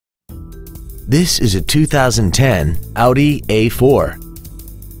This is a 2010 Audi A4.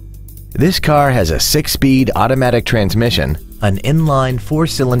 This car has a 6-speed automatic transmission, an inline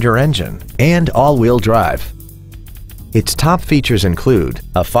 4-cylinder engine, and all-wheel drive. Its top features include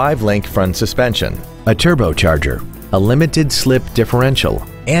a 5-link front suspension, a turbocharger, a limited slip differential,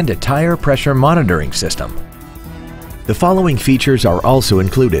 and a tire pressure monitoring system. The following features are also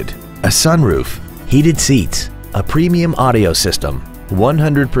included: a sunroof, heated seats, a premium audio system,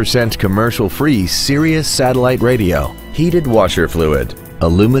 100% commercial-free Sirius satellite radio, heated washer fluid,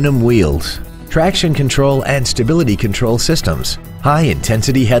 aluminum wheels, traction control and stability control systems,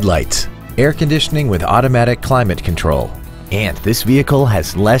 high-intensity headlights, air conditioning with automatic climate control, and this vehicle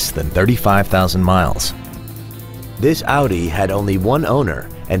has less than 35,000 miles. This Audi had only one owner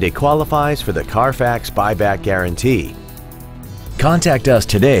and it qualifies for the Carfax buyback guarantee. Contact us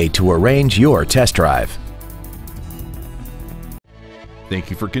today to arrange your test drive. Thank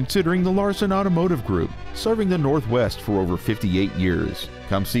you for considering the Larson Automotive Group, serving the Northwest for over 58 years.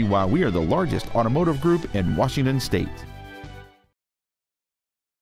 Come see why we are the largest automotive group in Washington State.